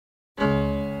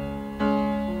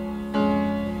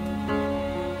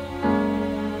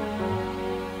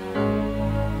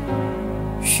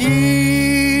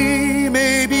She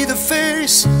may be the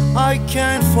face I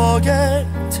can't forget,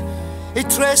 a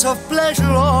trace of pleasure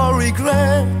or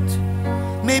regret,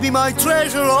 maybe my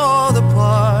treasure or the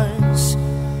price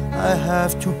I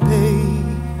have to pay.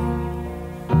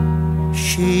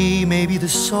 She may be the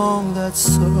song that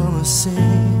summer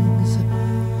sings,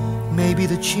 maybe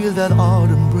the chill that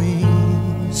autumn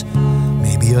brings,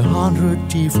 maybe 100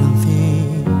 different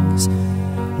things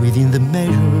within the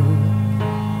measure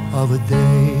of a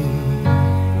day.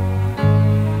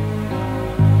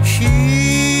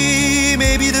 She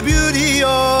may be the beauty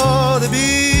or the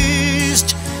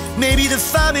beast, maybe the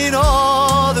famine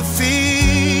or the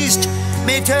feast,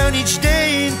 may turn each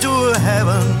day into a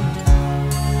heaven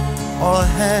or a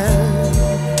hell.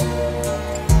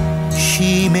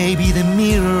 She may be the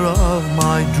mirror of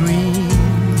my dream,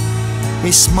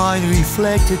 a smile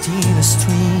reflected in a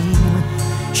stream.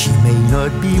 She may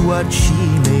not be what she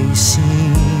may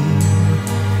seem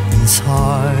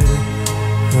inside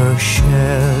her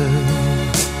shell.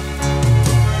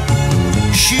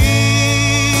 She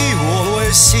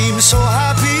always seems so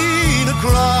happy in a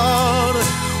crowd,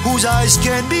 whose eyes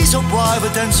can be so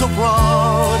private and so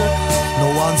proud. No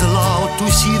one's allowed to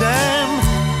see them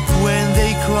when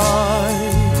they cry.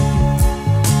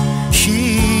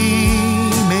 She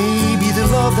may be the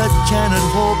love that cannot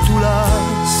hope to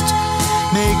last,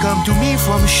 may come to me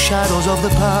from shadows of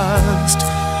the past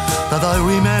that I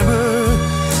remember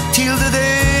till the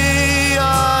day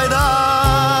I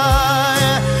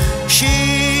die.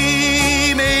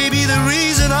 She may be the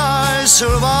reason I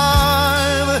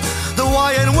survive, the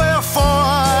why and wherefore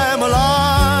I'm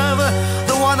alive,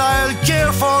 the one I'll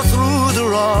care for through the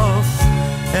rough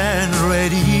and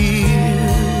ready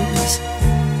years.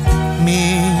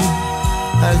 Me,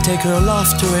 I'll take her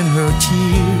laughter and her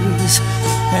tears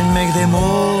and make them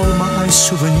all my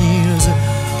souvenirs.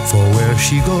 For where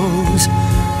she goes,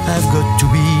 I've got to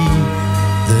be.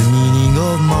 The meaning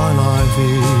of my life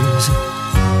is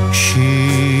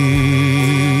she.